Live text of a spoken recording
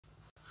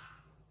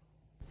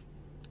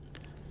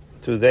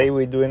Today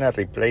we're doing a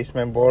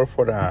replacement board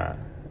for a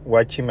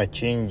washing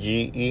machine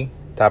GE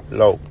Tap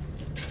Low.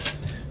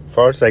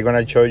 First, I'm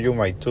gonna show you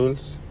my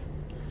tools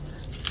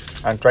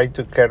and try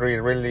to carry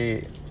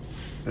really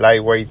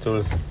lightweight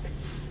tools.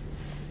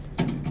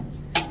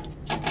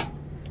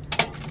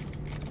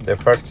 The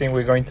first thing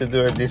we're going to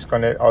do is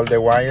disconnect all the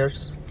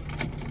wires.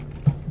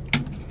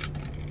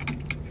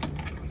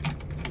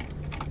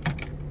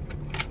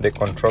 The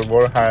control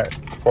board has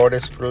 4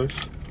 screws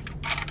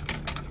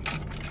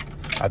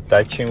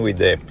attaching with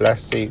the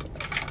plastic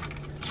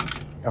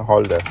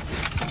holder.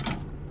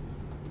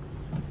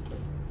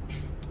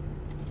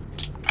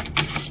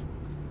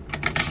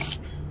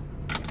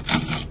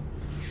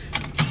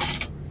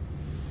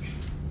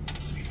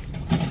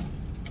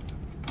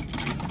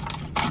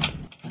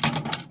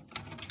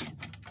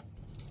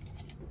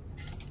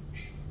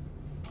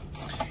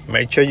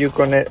 Make sure you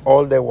connect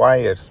all the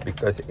wires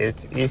because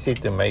it's easy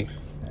to make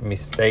a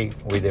mistake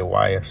with the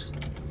wires.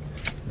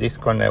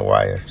 Disconnect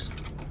wires.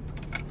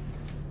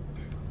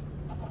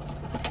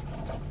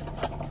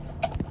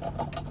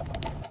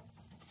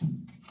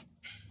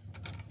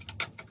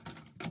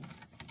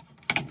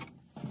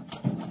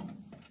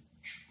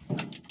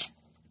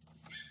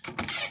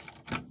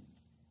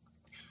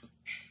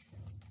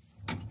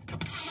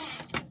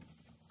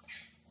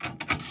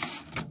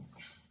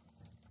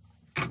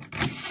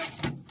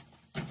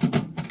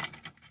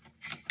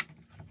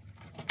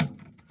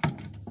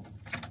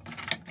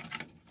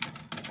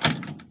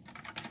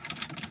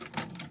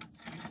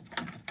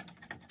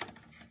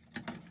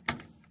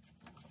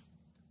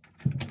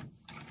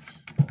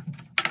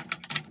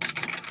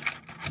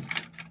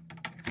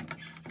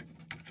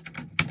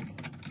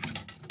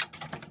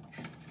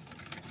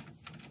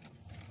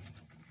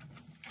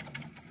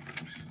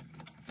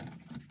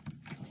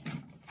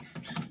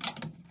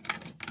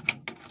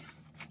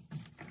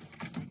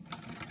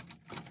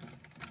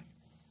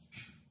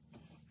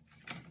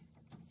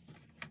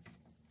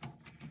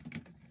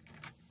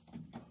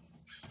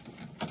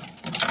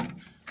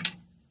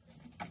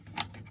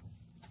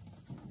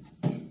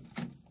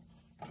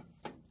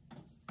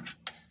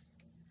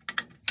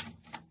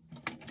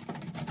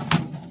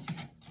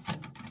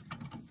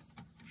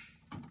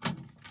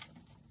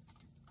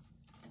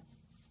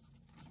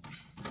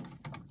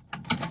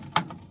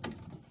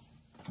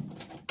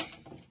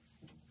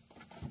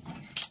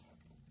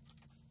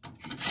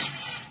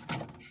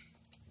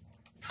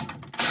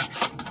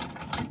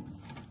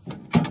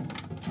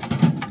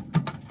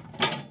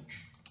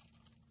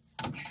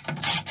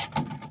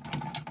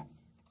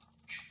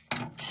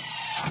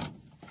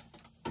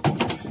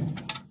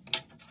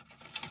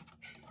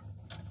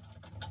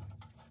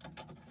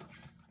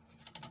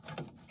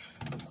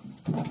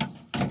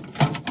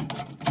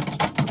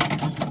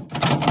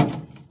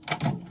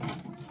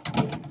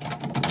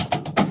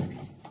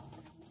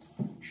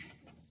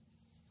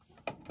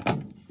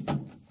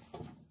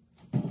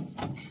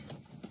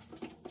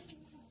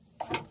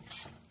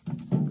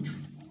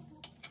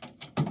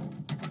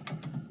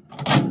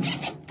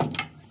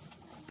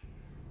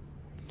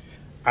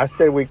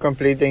 After we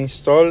complete the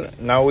install,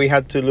 now we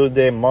have to load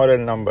the model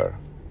number.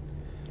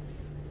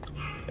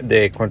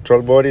 The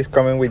control board is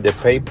coming with the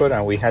paper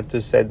and we have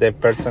to set the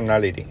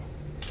personality.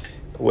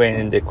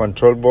 When the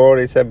control board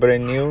is a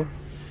brand new,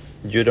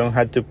 you don't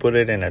have to put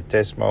it in a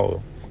test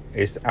mode.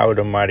 It's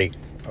automatic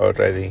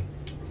already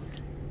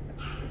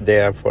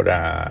there for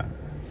the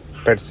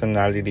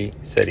personality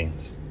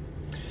settings.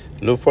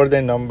 Look for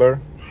the number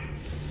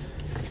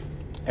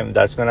and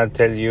that's gonna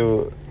tell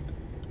you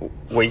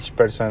which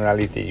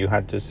personality you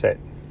have to set.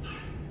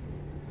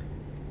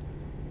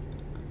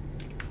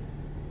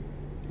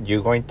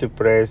 You're going to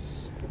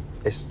press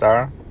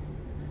star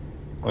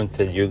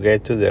until you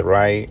get to the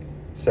right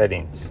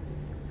settings.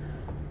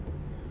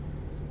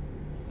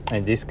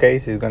 In this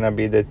case, it's gonna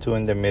be the 2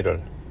 in the middle.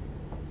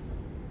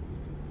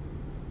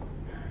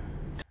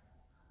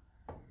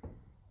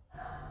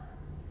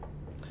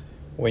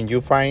 When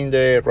you find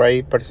the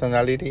right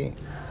personality,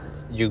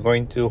 you're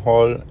going to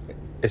hold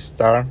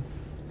star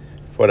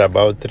for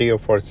about 3 or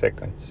 4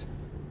 seconds.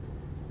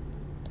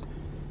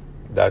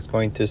 That's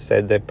going to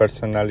set the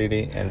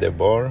personality and the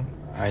board,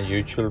 and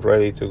you should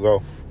ready to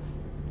go.